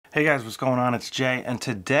Hey guys, what's going on? It's Jay, and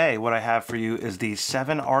today what I have for you is the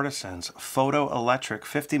 7 Artisans Photoelectric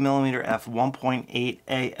 50mm f 1.8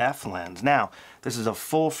 AF lens. Now, this is a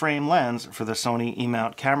full frame lens for the Sony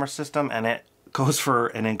E-mount camera system, and it goes for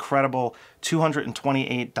an incredible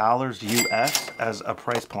 $228 US as a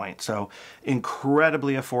price point. So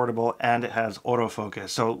incredibly affordable, and it has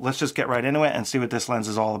autofocus. So let's just get right into it and see what this lens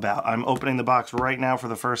is all about. I'm opening the box right now for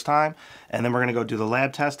the first time, and then we're gonna go do the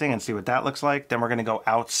lab testing and see what that looks like. Then we're gonna go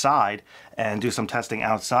outside and do some testing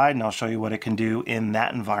outside, and I'll show you what it can do in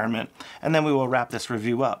that environment. And then we will wrap this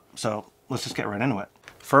review up. So let's just get right into it.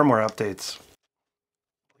 Firmware updates.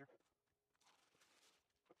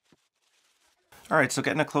 All right, so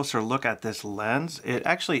getting a closer look at this lens, it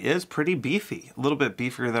actually is pretty beefy, a little bit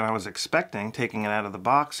beefier than I was expecting, taking it out of the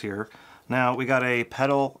box here. Now, we got a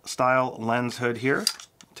pedal style lens hood here.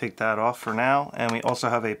 Take that off for now. And we also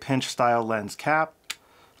have a pinch style lens cap.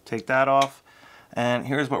 Take that off. And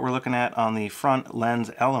here's what we're looking at on the front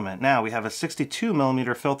lens element. Now, we have a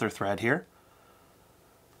 62mm filter thread here.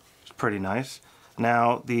 It's pretty nice.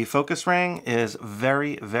 Now, the focus ring is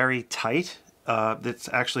very, very tight. It's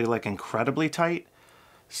actually like incredibly tight,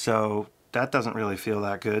 so that doesn't really feel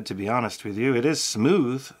that good, to be honest with you. It is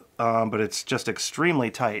smooth, but it's just extremely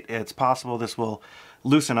tight. It's possible this will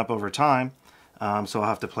loosen up over time, so I'll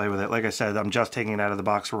have to play with it. Like I said, I'm just taking it out of the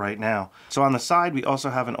box right now. So on the side, we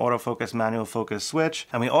also have an autofocus manual focus switch,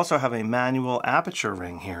 and we also have a manual aperture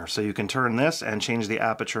ring here. So you can turn this and change the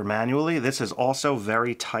aperture manually. This is also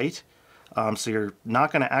very tight, so you're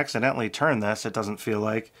not going to accidentally turn this, it doesn't feel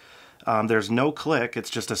like. There's no click, it's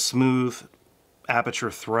just a smooth aperture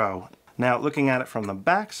throw. Now, looking at it from the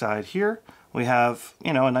back side here, we have,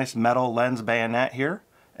 a nice metal lens bayonet here,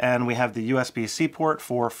 and we have the USB-C port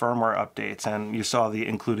for firmware updates, and you saw the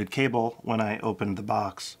included cable when I opened the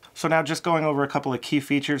box. So now just going over a couple of key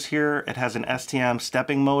features here. It has an STM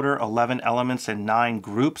stepping motor, 11 elements in 9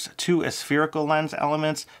 groups, 2 aspherical lens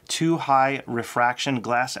elements, 2 high refraction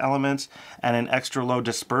glass elements, and an extra low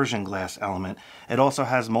dispersion glass element. It also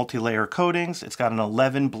has multi-layer coatings. It's got an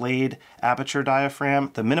 11 blade aperture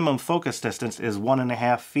diaphragm. The minimum focus distance is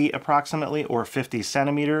 1.5 feet approximately, or 50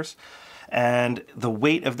 centimeters. And the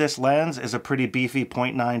weight of this lens is a pretty beefy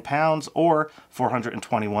 0.9 pounds or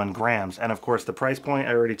 421 grams. And of course, the price point,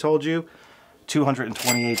 I already told you,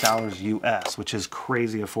 $228 US, which is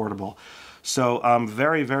crazy affordable. So I'm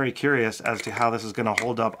very, very curious as to how this is going to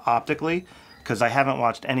hold up optically, because I haven't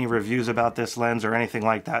watched any reviews about this lens or anything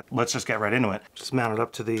like that. Let's just get right into it. Just mount it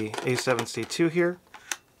up to the A7C2 here.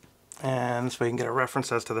 And so you can get a reference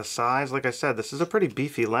as to the size. Like I said, this is a pretty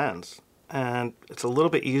beefy lens. And it's a little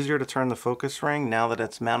bit easier to turn the focus ring now that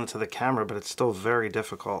it's mounted to the camera, but it's still very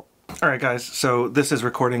difficult. All right, guys, so this is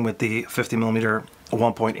recording with the 50mm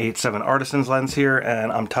 1.87 Artisans lens here,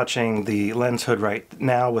 and I'm touching the lens hood right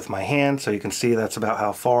now with my hand, so you can see that's about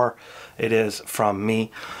how far it is from me.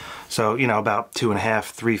 So, about 2.5,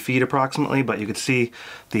 3 feet approximately, but you can see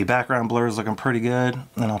the background blur is looking pretty good,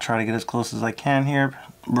 and I'll try to get as close as I can here.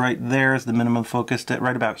 Right there is the minimum focus,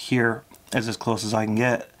 right about here is as close as I can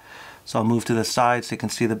get. So I'll move to the side so you can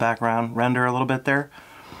see the background render a little bit there.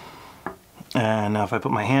 And now if I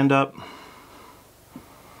put my hand up,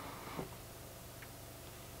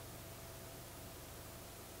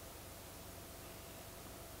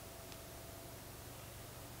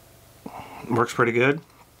 works pretty good.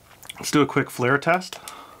 Let's do a quick flare test.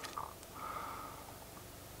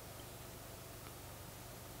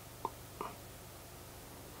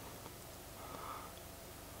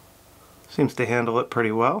 Seems to handle it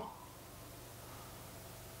pretty well.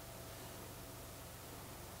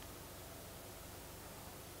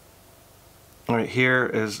 Right here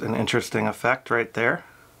is an interesting effect right there.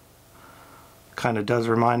 Kind of does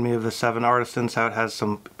remind me of the 7 Artisans, how it has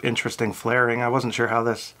some interesting flaring. I wasn't sure how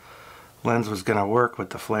this lens was going to work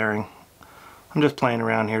with the flaring. I'm just playing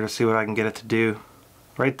around here to see what I can get it to do.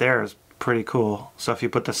 Right there is pretty cool. So if you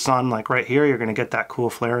put the sun like right here, you're going to get that cool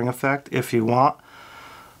flaring effect if you want.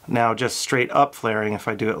 Now just straight up flaring, if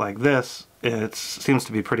I do it like this, it seems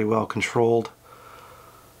to be pretty well controlled.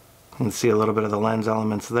 You can see a little bit of the lens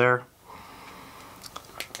elements there.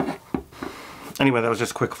 Anyway, that was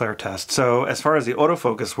just a quick flare test. So as far as the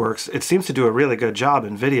autofocus works, it seems to do a really good job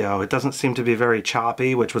in video. It doesn't seem to be very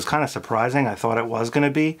choppy, which was kind of surprising. I thought it was going to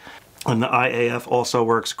be. And the IAF also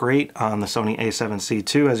works great on the Sony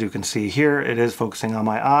A7C2. As you can see here, it is focusing on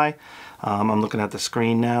my eye. I'm looking at the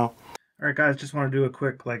screen now. All right, guys, just want to do a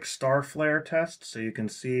quick star flare test so you can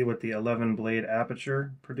see what the 11 blade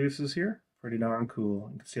aperture produces here. Pretty darn cool.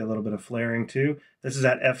 You can see a little bit of flaring too. This is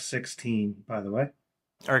at f16, by the way.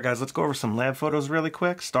 Alright guys, let's go over some lab photos really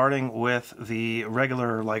quick, starting with the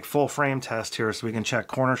regular like full frame test here so we can check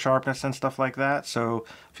corner sharpness and stuff like that. So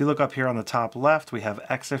if you look up here on the top left, we have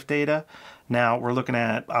EXIF data. Now we're looking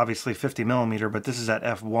at obviously 50mm, but this is at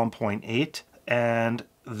f1.8, and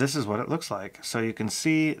this is what it looks like. So you can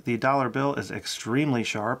see the dollar bill is extremely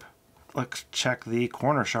sharp. Let's check the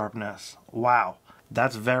corner sharpness. Wow.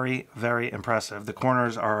 That's very, very impressive. The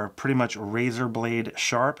corners are pretty much razor blade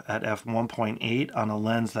sharp at f1.8 on a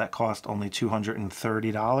lens that cost only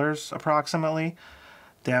 $230 approximately.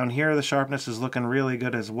 Down here, the sharpness is looking really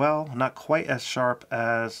good as well. Not quite as sharp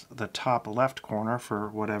as the top left corner for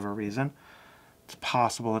whatever reason. It's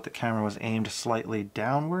possible that the camera was aimed slightly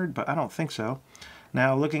downward, but I don't think so.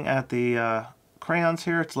 Now, looking at the crayons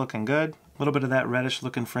here, it's looking good. A little bit of that reddish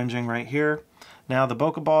looking fringing right here. Now the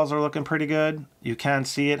bokeh balls are looking pretty good. You can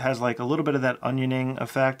see it has like a little bit of that onioning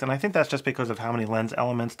effect, and I think that's just because of how many lens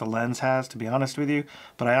elements the lens has, to be honest with you,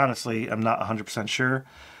 but I honestly am not 100% sure.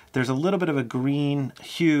 There's a little bit of a green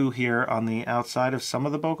hue here on the outside of some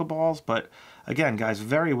of the bokeh balls, but again, guys,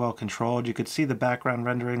 very well controlled. You could see the background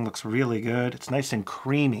rendering looks really good. It's nice and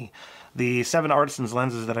creamy. The 7 Artisans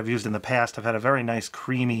lenses that I've used in the past have had a very nice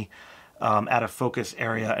creamy out of focus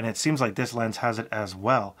area, and it seems like this lens has it as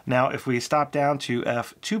well. Now if we stop down to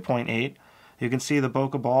f2.8, you can see the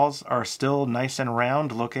bokeh balls are still nice and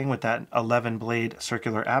round looking with that 11 blade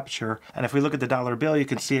circular aperture, and if we look at the dollar bill, you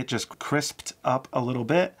can see it just crisped up a little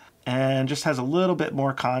bit and just has a little bit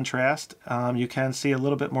more contrast. You can see a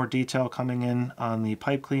little bit more detail coming in on the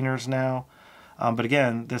pipe cleaners now, but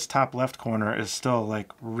again, this top left corner is still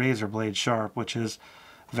like razor blade sharp, which is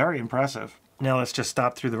very impressive. Now let's just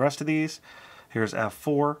stop through the rest of these. Here's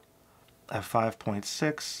f4,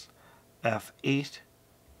 f5.6, f8,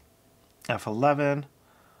 f11,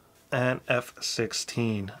 and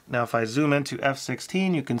f16. Now if I zoom into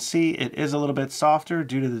f16, you can see it is a little bit softer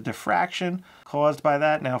due to the diffraction caused by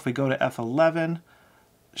that. Now if we go to f11,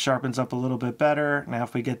 sharpens up a little bit better. Now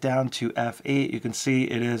if we get down to f8, you can see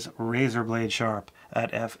it is razor blade sharp at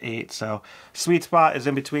f8. So sweet spot is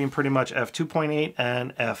in between pretty much f2.8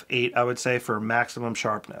 and f8, I would say, for maximum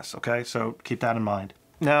sharpness. Okay, so keep that in mind.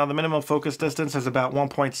 Now the minimum focus distance is about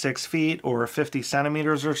 1.6 feet or 50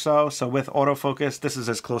 centimeters or so. So with autofocus, this is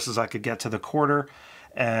as close as I could get to the quarter,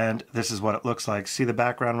 and this is what it looks like. See, the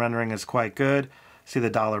background rendering is quite good. See the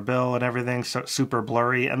dollar bill and everything, so super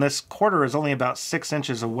blurry. And this quarter is only about 6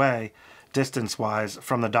 inches away distance-wise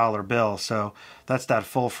from the dollar bill. So that's that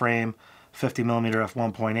full frame 50mm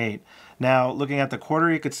f1.8. Now looking at the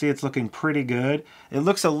quarter, you can see it's looking pretty good. It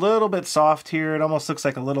looks a little bit soft here. It almost looks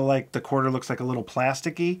like a little, like the quarter looks like a little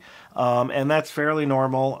plasticky, and that's fairly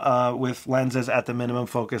normal with lenses at the minimum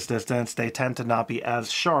focus distance. They tend to not be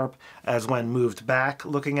as sharp as when moved back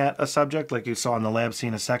looking at a subject like you saw in the lab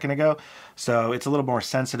scene a second ago. So it's a little more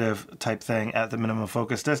sensitive type thing at the minimum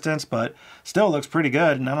focus distance, but still looks pretty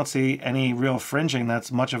good, and I don't see any real fringing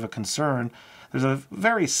that's much of a concern. There's a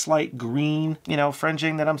very slight green,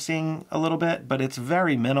 fringing that I'm seeing a little bit, but it's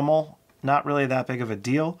very minimal, not really that big of a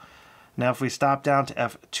deal. Now if we stop down to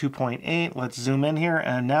f2.8, let's zoom in here,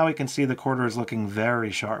 and now we can see the quarter is looking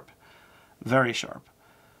very sharp. Very sharp.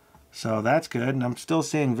 So that's good, and I'm still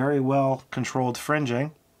seeing very well controlled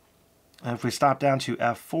fringing. And if we stop down to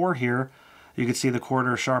f4 here, you can see the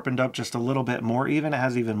quarter sharpened up just a little bit more even. It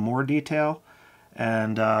has even more detail.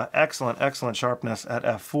 And excellent sharpness at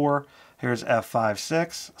f4. Here's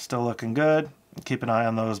f5.6, still looking good. Keep an eye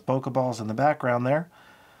on those bokeh balls in the background there.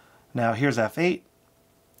 Now here's f8,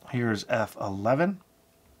 here's f11,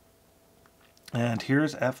 and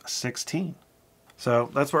here's f16.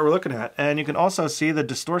 So that's what we're looking at. And you can also see the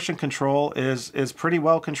distortion control is pretty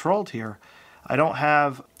well controlled here. I don't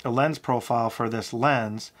have a lens profile for this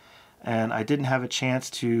lens, and I didn't have a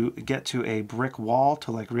chance to get to a brick wall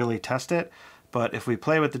to like really test it. But if we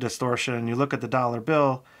play with the distortion and you look at the dollar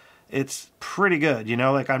bill, it's pretty good,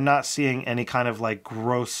 like I'm not seeing any kind of like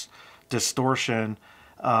gross distortion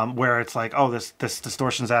where it's like, oh, this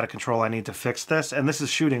distortion's out of control, I need to fix this. And this is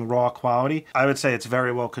shooting raw quality. I would say it's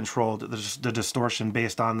very well controlled, the distortion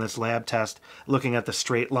based on this lab test, looking at the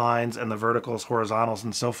straight lines and the verticals, horizontals,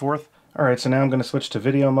 and so forth. All right, so now I'm going to switch to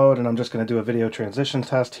video mode, and I'm just going to do a video transition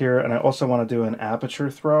test here, and I also want to do an aperture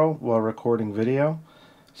throw while recording video.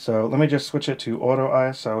 So let me just switch it to auto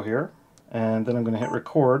ISO here, and then I'm going to hit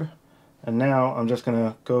record. And now I'm just going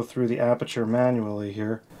to go through the aperture manually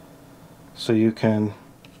here so you can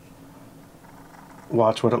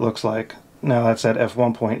watch what it looks like. Now that's at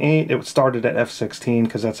f1.8. It started at f16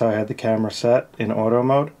 because that's how I had the camera set in auto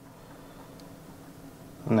mode.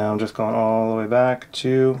 Now I'm just going all the way back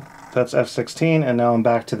to, that's f16, and now I'm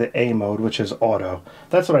back to the A mode, which is auto.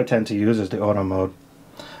 That's what I tend to use, is the auto mode.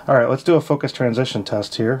 All right, let's do a focus transition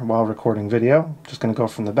test here while recording video. Just going to go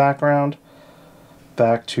from the background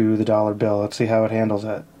back to the dollar bill. Let's see how it handles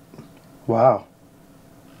it. Wow.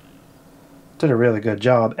 Did a really good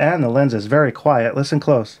job, and the lens is very quiet. Listen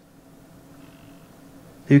close.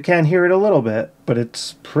 You can hear it a little bit, but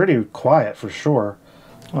it's pretty quiet for sure.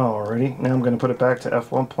 Alrighty, now I'm going to put it back to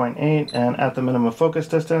f1.8, and at the minimum focus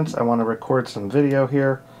distance, I want to record some video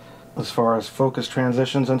here as far as focus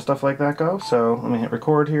transitions and stuff like that go. So let me hit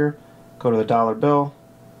record here, go to the dollar bill,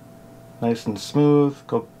 nice and smooth,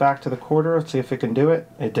 go back to the quarter, let's see if it can do it.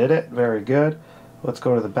 It did it, very good. Let's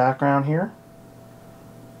go to the background here,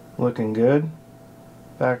 looking good.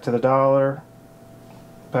 Back to the dollar,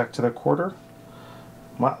 back to the quarter.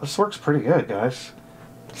 Wow, this works pretty good, guys.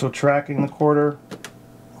 So tracking the quarter,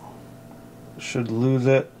 should lose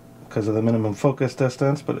it because of the minimum focus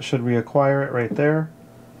distance, but it should reacquire it right there.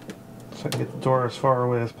 So I can get the door as far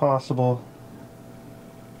away as possible.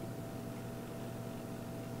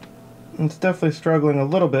 It's definitely struggling a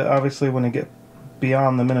little bit, obviously, when you get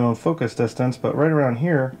beyond the minimum focus distance, but right around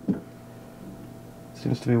here,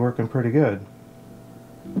 seems to be working pretty good.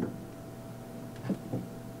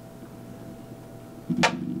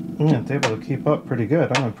 Yeah, it's able to keep up pretty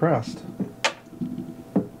good. I'm impressed.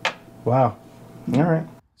 Wow. Alright.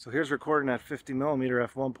 So here's recording at 50mm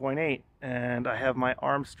f1.8, and I have my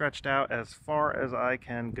arm stretched out as far as I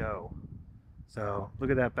can go. So look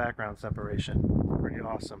at that background separation. Pretty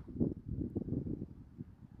awesome.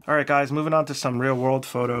 Alright guys, moving on to some real world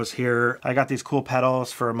photos here. I got these cool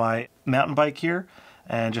pedals for my mountain bike here,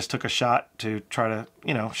 and just took a shot to try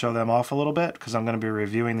to, show them off a little bit, because I'm going to be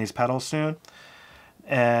reviewing these pedals soon.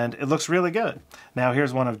 And it looks really good. Now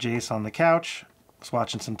here's one of Jace on the couch, just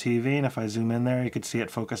watching some TV, and if I zoom in there, you could see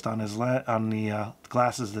it focused on his the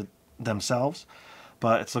glasses themselves,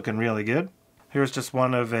 but it's looking really good. Here's just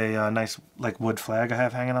one of a nice wood flag I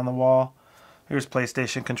have hanging on the wall. Here's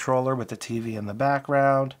PlayStation controller with the TV in the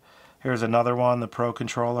background. Here's another one, the Pro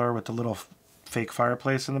controller with the little fake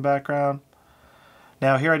fireplace in the background.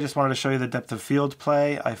 Now here I just wanted to show you the depth of field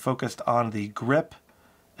play. I focused on the grip,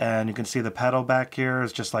 and you can see the pedal back here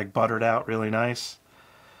is just buttered out really nice.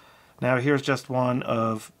 Now here's just one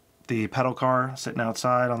of the pedal car sitting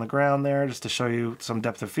outside on the ground there, just to show you some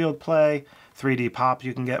depth of field play, 3D pop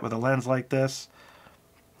you can get with a lens like this.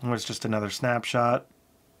 Here's just another snapshot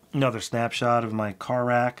of my car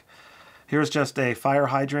rack. Here's just a fire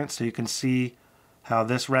hydrant, so you can see how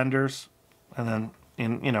this renders, and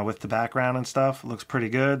then with the background and stuff, it looks pretty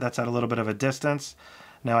good. That's at a little bit of a distance.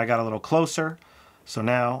 Now I got a little closer. So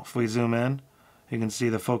now, if we zoom in, you can see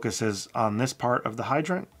the focus is on this part of the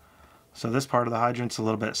hydrant. So this part of the hydrant's a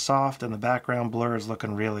little bit soft, and the background blur is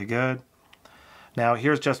looking really good. Now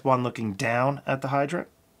here's just one looking down at the hydrant.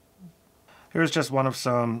 Here's just one of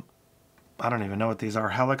some, I don't even know what these are,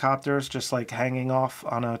 helicopters just hanging off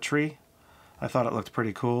on a tree. I thought it looked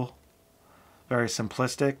pretty cool. Very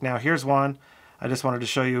simplistic. Now here's one. I just wanted to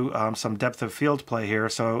show you some depth of field play here.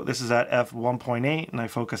 So this is at f1.8, and I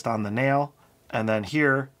focused on the nail. And then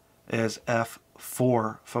here is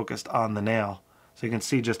f4 focused on the nail. So you can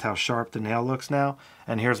see just how sharp the nail looks now.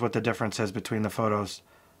 And here's what the difference is between the photos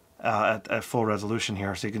at full resolution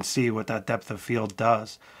here. So you can see what that depth of field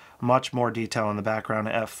does. Much more detail in the background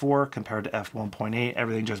at f4 compared to f1.8.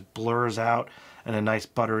 Everything just blurs out in a nice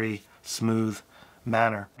buttery, smooth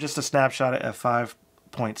manner. Just a snapshot at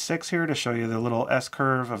f5.6 here to show you the little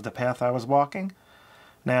S-curve of the path I was walking.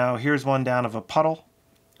 Now here's one down of a puddle.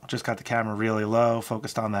 Just got the camera really low,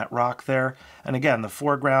 focused on that rock there. And again, the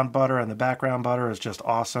foreground butter and the background butter is just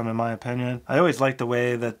awesome in my opinion. I always like the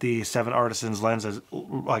way that the 7 Artisans lenses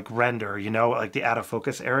render, the out of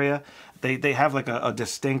focus area. They have a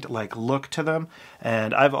distinct look to them,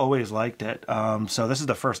 and I've always liked it. So this is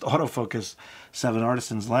the first autofocus 7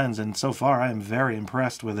 Artisans lens, and so far I am very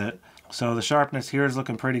impressed with it. So the sharpness here is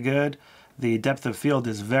looking pretty good. The depth of field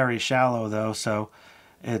is very shallow though, so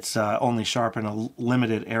it's only sharp in a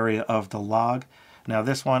limited area of the log. Now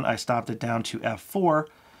this one, I stopped it down to f4,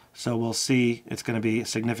 so we'll see it's going to be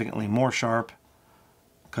significantly more sharp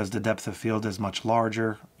because the depth of field is much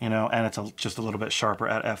larger, and it's just a little bit sharper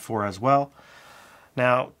at f4 as well.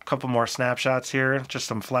 Now, a couple more snapshots here, just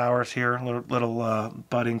some flowers here, little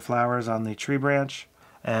budding flowers on the tree branch.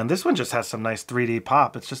 And this one just has some nice 3D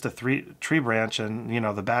pop. It's just a tree branch, and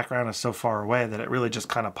the background is so far away that it really just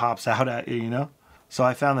kind of pops out at you, So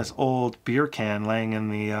I found this old beer can laying in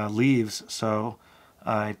the leaves, so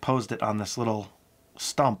I posed it on this little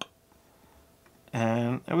stump.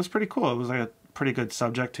 And it was pretty cool. It was a pretty good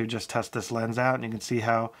subject to just test this lens out, and you can see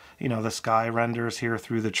how, the sky renders here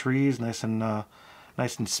through the trees, nice and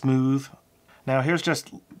smooth. Now here's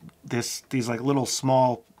just these little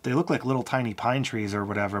small they look like little tiny pine trees or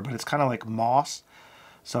whatever, but it's kind of like moss.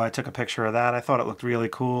 So I took a picture of that. I thought it looked really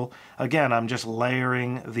cool. Again, I'm just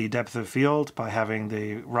layering the depth of field by having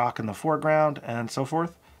the rock in the foreground and so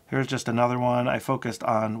forth. Here's just another one. I focused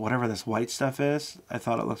on whatever this white stuff is. I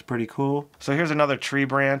thought it looked pretty cool. So here's another tree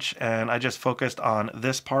branch, and I just focused on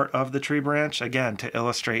this part of the tree branch, again, to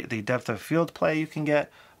illustrate the depth of field play you can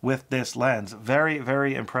get with this lens. Very,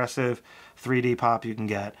 very impressive 3D pop you can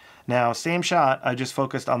get. Now, same shot, I just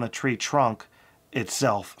focused on the tree trunk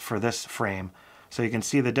itself for this frame. So you can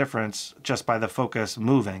see the difference just by the focus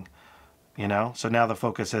moving, you know? So now the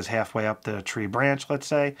focus is halfway up the tree branch, let's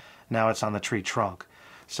say. Now it's on the tree trunk.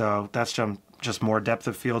 So that's just more depth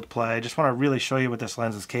of field play. I just want to really show you what this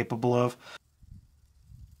lens is capable of.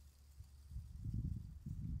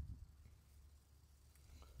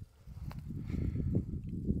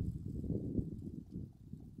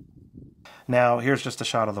 Now here's just a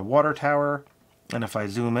shot of the water tower, and if I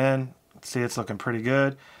zoom in, see it's looking pretty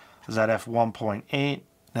good. Is at f1.8.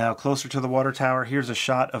 Now closer to the water tower, here's a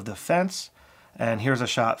shot of the fence, and here's a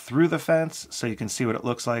shot through the fence, so you can see what it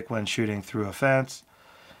looks like when shooting through a fence.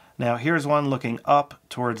 Now here's one looking up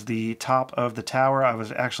towards the top of the tower. I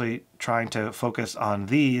was actually trying to focus on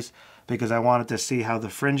these because I wanted to see how the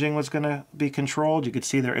fringing was going to be controlled. You could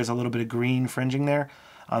see there is a little bit of green fringing there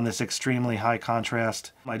on this extremely high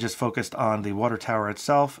contrast. I just focused on the water tower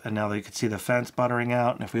itself, and now you can see the fence buttering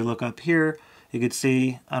out. And if we look up here, you can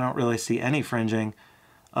see I don't really see any fringing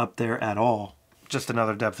up there at all. Just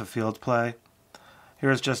another depth of field play.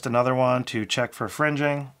 Here's just another one to check for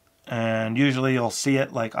fringing. And usually you'll see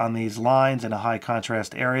it like on these lines in a high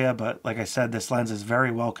contrast area, but like I said, this lens is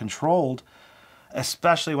very well controlled,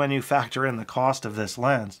 especially when you factor in the cost of this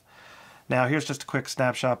lens. Now here's just a quick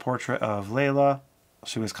snapshot portrait of Layla.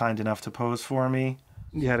 She was kind enough to pose for me.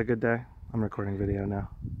 You had a good day? I'm recording video now.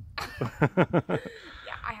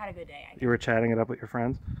 Yeah, I had a good day. You were chatting it up with your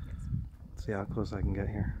friends? Let's see how close I can get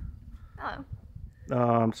here.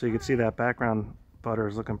 Hello. So you can see that background butter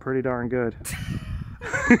is looking pretty darn good.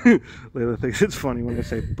 Layla thinks it's funny when I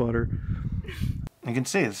say butter. You can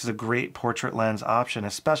see this is a great portrait lens option,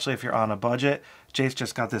 especially if you're on a budget. Jace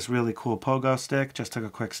just got this really cool pogo stick. Just took a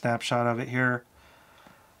quick snapshot of it here.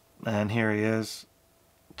 And here he is,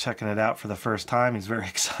 checking it out for the first time. He's very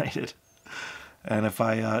excited. And if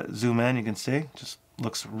I zoom in, you can see, just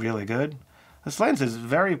looks really good. This lens is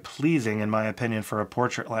very pleasing, in my opinion, for a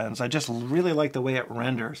portrait lens. I just really like the way it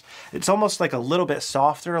renders. It's almost like a little bit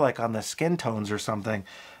softer, like on the skin tones or something,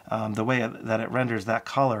 the way that it renders that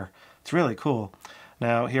color. It's really cool.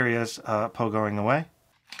 Now, here he is, pogoing away.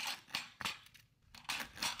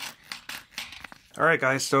 Alright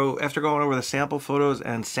guys, so after going over the sample photos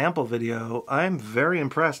and sample video, I'm very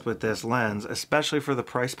impressed with this lens, especially for the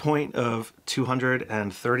price point of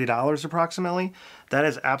 $230 approximately. That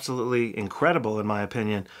is absolutely incredible in my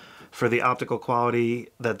opinion for the optical quality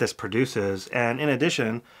that this produces. And in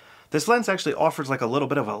addition, this lens actually offers like a little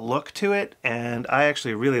bit of a look to it, and I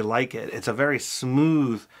actually really like it. It's a very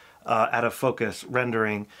smooth out of focus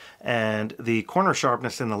rendering, and the corner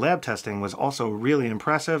sharpness in the lab testing was also really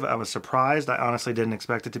impressive. I was surprised. I honestly didn't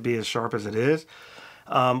expect it to be as sharp as it is.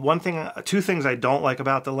 Two things I don't like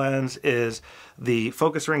about the lens is the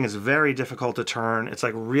focus ring is very difficult to turn. It's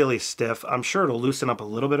like really stiff. I'm sure it'll loosen up a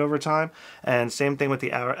little bit over time. And same thing with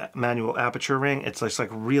the manual aperture ring. It's just like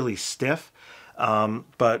really stiff.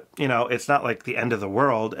 But you know, it's not like the end of the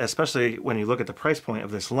world, especially when you look at the price point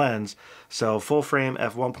of this lens. So full frame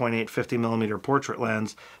f1.8 50mm portrait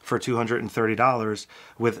lens for $230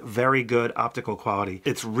 with very good optical quality.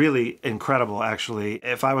 It's really incredible actually.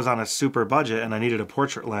 If I was on a super budget and I needed a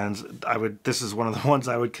portrait lens, this is one of the ones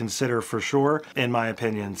I would consider for sure, in my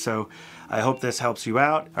opinion. So I hope this helps you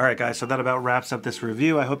out. All right guys, so that about wraps up this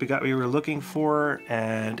review. I hope you got what you were looking for,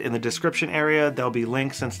 and in the description area there'll be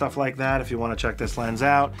links and stuff like that if you want to check this lens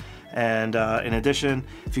out. And in addition,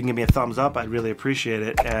 if you can give me a thumbs up, I'd really appreciate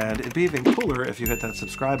it, and it'd be even cooler if you hit that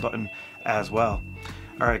subscribe button as well.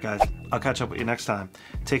 All right guys, I'll catch up with you next time.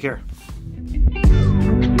 Take care.